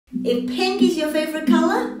If pink is your favorite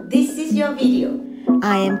color, this is your video.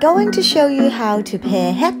 I am going to show you how to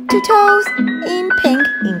pair head to toes in pink,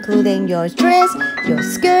 including your dress, your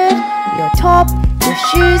skirt, your top, your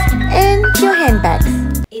shoes, and your handbags.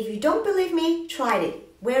 If you don't believe me, try it.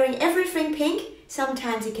 Wearing everything pink,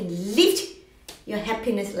 sometimes it can lift your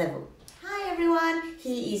happiness level. Hi everyone,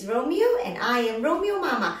 he is Romeo and I am Romeo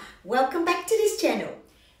Mama. Welcome back to this channel.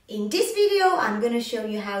 In this video, I'm going to show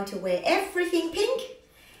you how to wear everything pink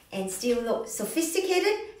and still look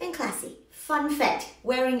sophisticated and classy. Fun fact,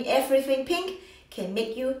 wearing everything pink can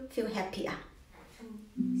make you feel happier.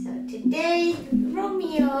 So today,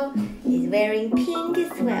 Romeo is wearing pink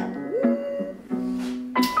as well.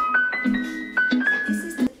 This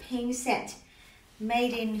is the pink set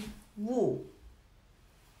made in wool.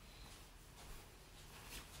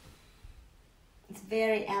 It's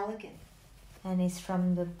very elegant. And it's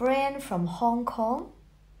from the brand from Hong Kong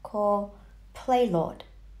called Playlord.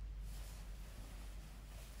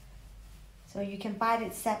 So you can buy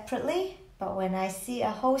it separately, but when I see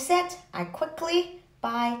a whole set, I quickly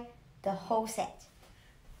buy the whole set.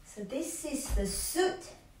 So this is the suit.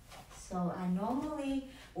 So I normally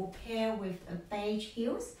will pair with a beige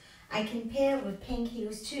heels. I can pair with pink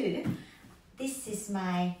heels too. This is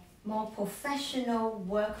my more professional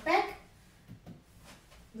work bag.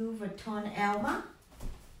 Vuitton Alma.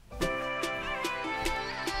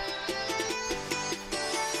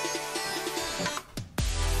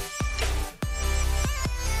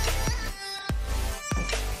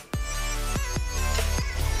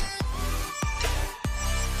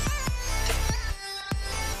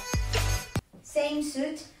 Same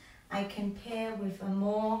suit, I can pair with a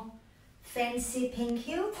more fancy pink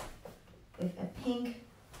heel with a pink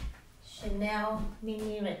Chanel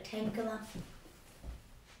mini rectangular.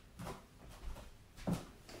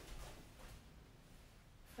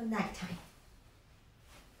 For nighttime.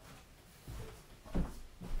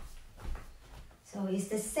 So it's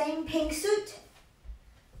the same pink suit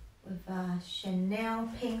with a Chanel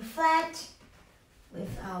pink flat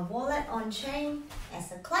with a wallet on chain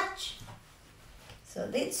as a clutch. So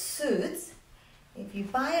this suits, if you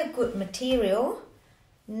buy a good material,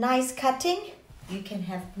 nice cutting, you can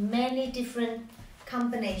have many different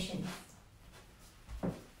combinations.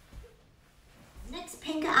 Next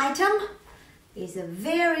pink item is a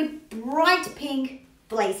very bright pink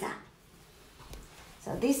blazer.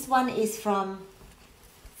 So this one is from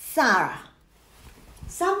Zara.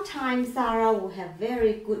 Sometimes Zara will have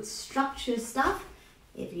very good structured stuff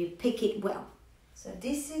if you pick it well. So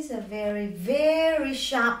this is a very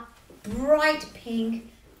sharp, bright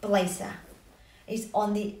pink blazer. It's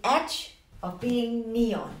on the edge of being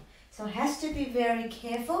neon. So it has to be very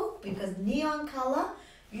careful because neon color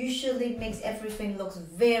usually makes everything look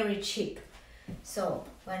very cheap. So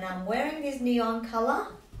when I'm wearing this neon color,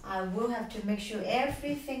 I will have to make sure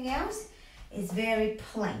everything else is very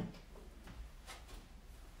plain.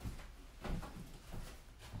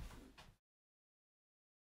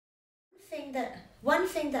 One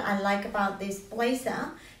thing that I like about this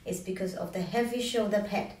blazer is because of the heavy shoulder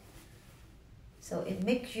pad. So it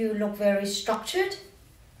makes you look very structured.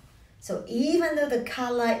 So even though the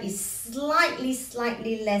color is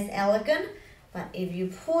slightly less elegant, but if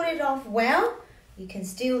you pull it off well, you can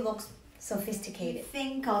still look sophisticated.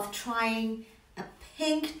 Think of trying a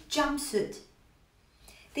pink jumpsuit.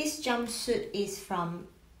 This jumpsuit is from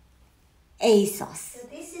Asos. So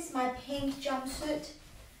this is my pink jumpsuit.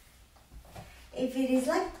 If it is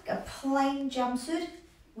like a plain jumpsuit,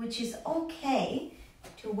 which is okay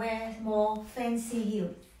to wear more fancy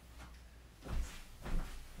heels.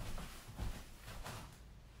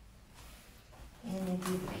 And if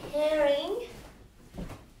you're pairing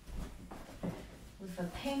with a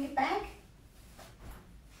pink bag,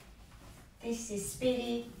 this is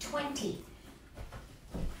Speedy 20,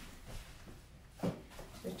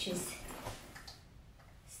 which is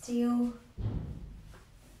still,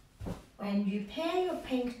 when you pair your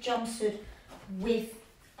pink jumpsuit with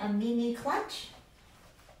a mini clutch,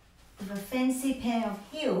 with a fancy pair of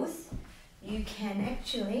heels, you can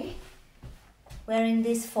actually wearing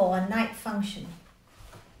this for a night function.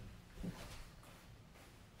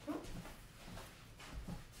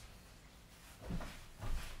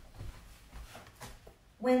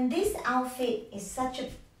 When this outfit is such a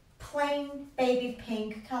plain baby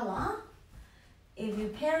pink color, if you're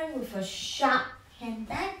pairing with a sharp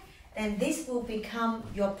handbag, then this will become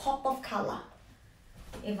your pop of color.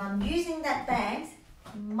 If I'm using that bag,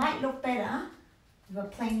 it might look better with a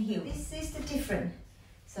plain heel. This is the difference.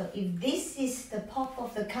 So if this is the pop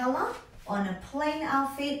of the color on a plain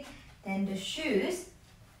outfit, then the shoes,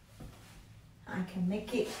 I can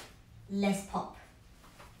make it less pop.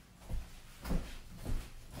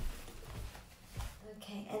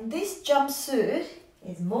 jumpsuit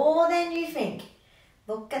is more than you think.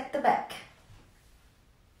 Look at the back.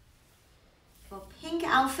 For pink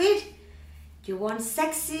outfit, you want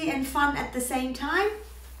sexy and fun at the same time?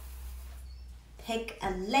 Pick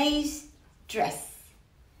a lace dress.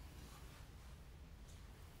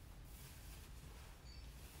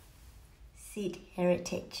 Seed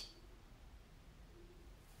Heritage.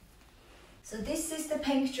 So this is the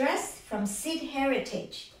pink dress from Seed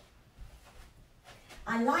Heritage.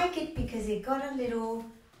 I like it because it got a little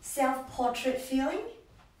self-portrait feeling,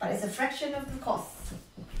 but it's a fraction of the cost.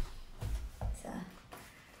 So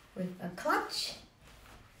with a clutch,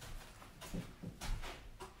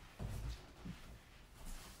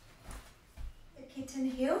 the kitten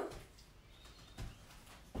heel.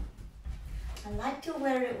 I like to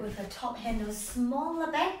wear it with a top handle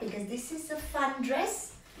smaller back because this is a fun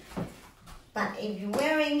dress. But if you're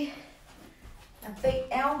wearing a big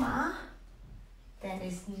Alma, then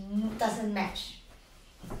it doesn't match.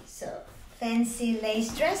 So fancy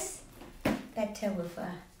lace dress, better with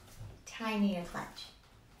a tinier clutch,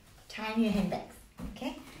 tinier handbags.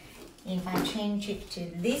 Okay. If I change it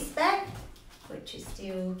to this bag, which is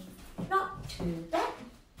still not too bad.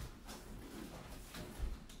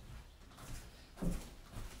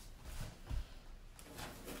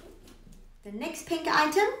 The next pink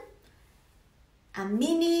item, a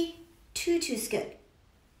mini tutu skirt.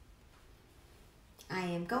 I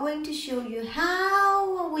am going to show you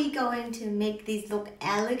how are we going to make this look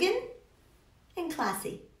elegant and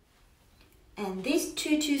classy. And this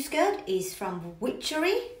tutu skirt is from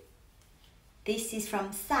Witchery. This is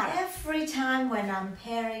from Zara. Every time when I'm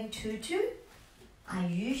pairing tutu, I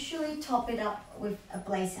usually top it up with a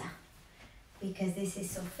blazer because this is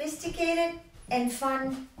sophisticated and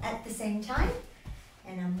fun at the same time.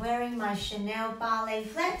 And I'm wearing my Chanel ballet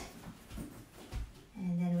flat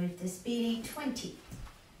and then with the Speedy 20.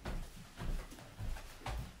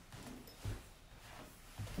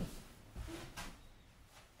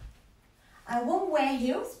 I won't wear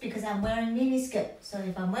heels because I'm wearing mini skirt. So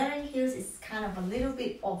if I'm wearing heels, it's kind of a little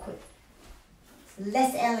bit awkward. It's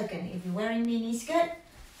less elegant if you're wearing mini skirt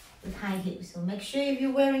with high heels. So make sure if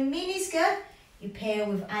you're wearing mini skirt, you pair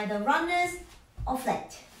with either runners or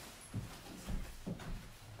flat.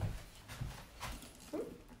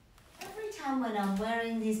 Every time when I'm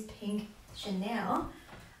wearing this pink Chanel,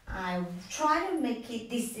 I try to make it,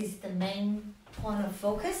 this is the main point of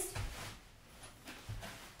focus.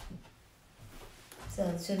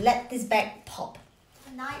 So to let this bag pop.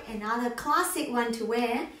 Tonight, another classic one to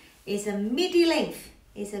wear is a midi length.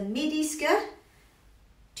 It's a midi skirt,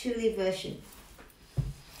 Tulle version.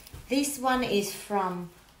 This one is from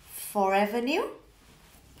Forever New.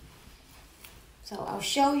 So I'll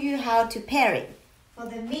show you how to pair it. For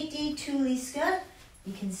the midi Tulle skirt,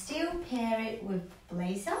 you can still pair it with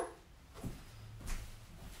blazer.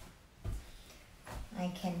 I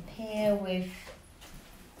can pair with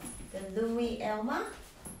the Louis Alma.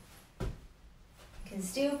 You can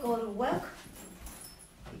still go to work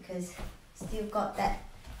because still got that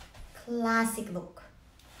classic look.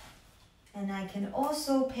 And I can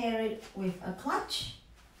also pair it with a clutch.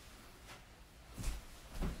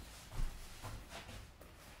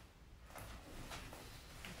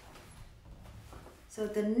 So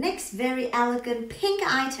the next very elegant pink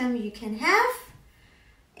item you can have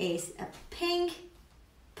is a pink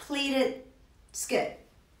pleated skirt.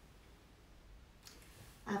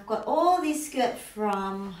 I've got all these skirts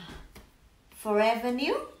from Forever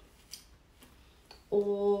New,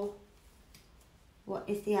 or what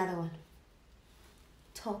is the other one?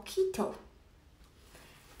 Tokito.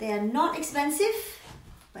 They are not expensive,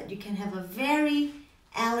 but you can have a very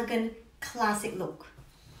elegant, classic look.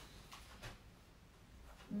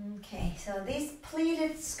 Okay, so this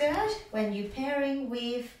pleated skirt, when you're pairing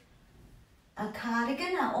with a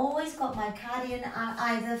cardigan, I always got my cardigan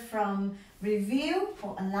either from Review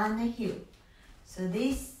or Alana Hill. So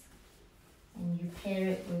this, and you pair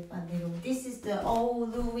it with a little, this is the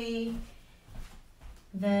old Louis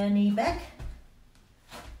Vernis bag.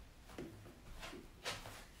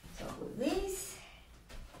 So with this,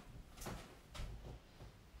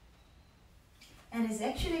 and it's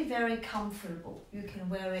actually very comfortable. You can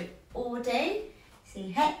wear it all day,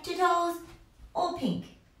 see head to toes, or pink.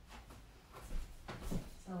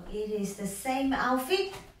 So it is the same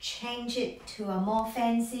outfit, change it to a more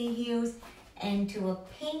fancy heels and to a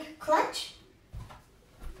pink clutch.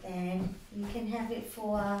 Then you can have it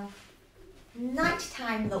for a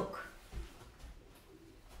nighttime look.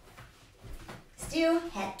 Still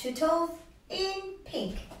head to toe in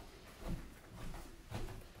pink.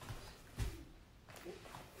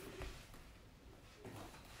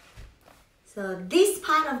 So this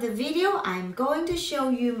part of the video, I'm going to show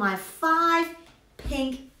you my 5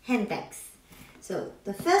 pink handbags. So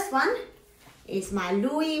the first one is my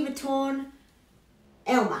Louis Vuitton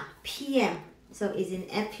Alma PM. So it's in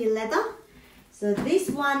epi leather. So this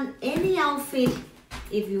one, any outfit,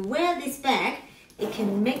 if you wear this bag, it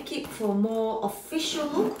can make it for more official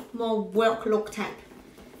look, more work look type.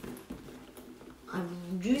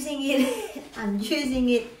 I'm using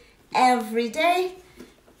it every day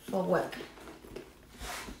for work.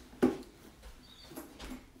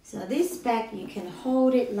 So this bag, you can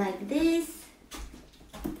hold it like this,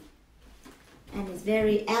 and it's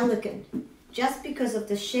very elegant. Just because of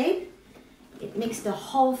the shape, it makes the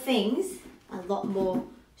whole things a lot more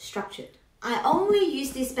structured. I only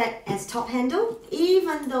use this bag as top handle,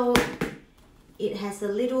 even though it has a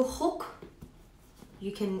little hook.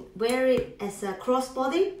 You can wear it as a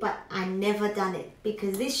crossbody, but I never done it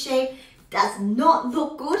because this shape does not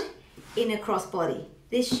look good in a crossbody.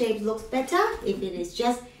 This shape looks better if it is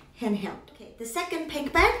just handheld. Okay, the second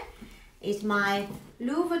pink bag is my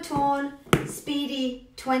Louis Vuitton Speedy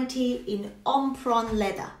 20 in empreinte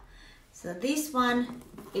leather. So this one,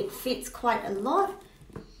 it fits quite a lot.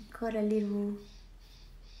 Got a little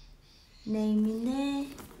name in there,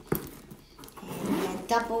 and a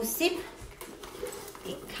double zip.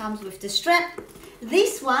 It comes with the strap.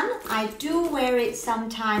 This one, I do wear it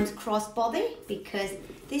sometimes crossbody because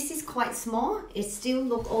this is quite small. It still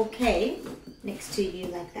look okay next to you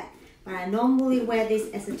like that. But I normally wear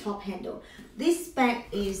this as a top handle. This bag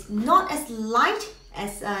is not as light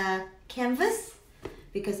as a canvas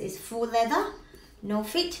because it's full leather, no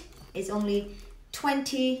fit. It's only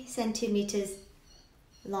 20 centimeters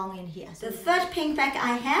long in here. The third pink bag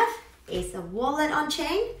I have is a wallet on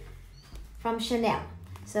chain from Chanel.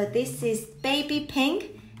 So this is baby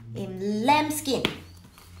pink in lambskin.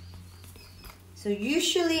 So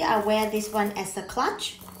usually I wear this one as a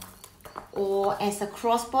clutch or as a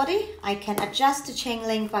crossbody. I can adjust the chain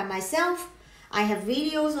length by myself. I have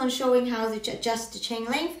videos on showing how to adjust the chain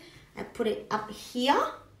length. I put it up here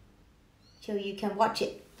so you can watch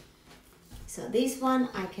it. So this one,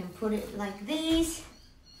 I can put it like this,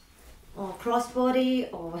 or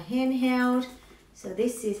crossbody, or handheld. So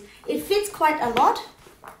this is, it fits quite a lot,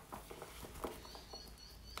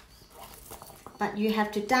 but you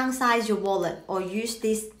have to downsize your wallet or use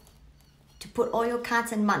this to put all your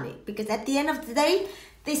cards and money, because at the end of the day,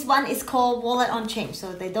 this one is called wallet on chain,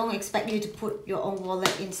 so they don't expect you to put your own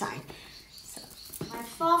wallet inside. So my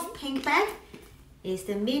fourth pink bag is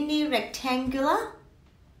the mini rectangular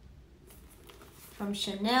from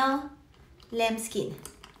Chanel lambskin.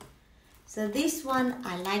 So this one,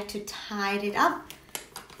 I like to tie it up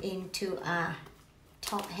into a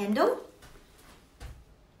top handle.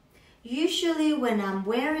 Usually when I'm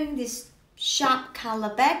wearing this sharp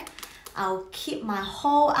color bag, I'll keep my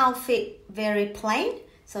whole outfit very plain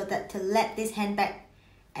so that to let this handbag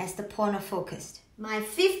as the point of focus. My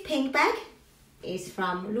fifth pink bag is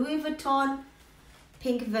from Louis Vuitton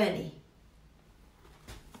Pink Vernis.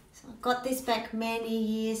 So I got this bag many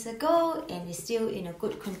years ago and it's still in a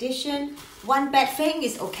good condition. One bad thing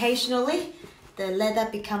is occasionally the leather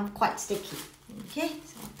becomes quite sticky. Okay,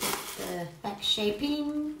 so I'll put the back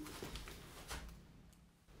shaping.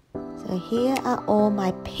 So here are all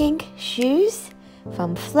my pink shoes,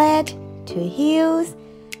 from flat to heels,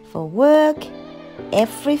 for work,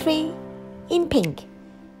 everything in pink.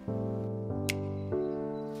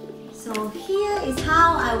 So here is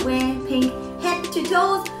how I wear pink head to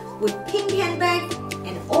toes with pink handbag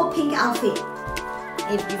and all pink outfit.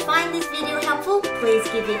 If you find this video helpful, please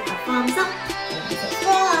give it a thumbs up and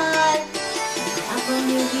subscribe. I upload a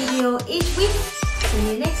new video each week.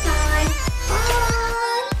 See you next time. Bye!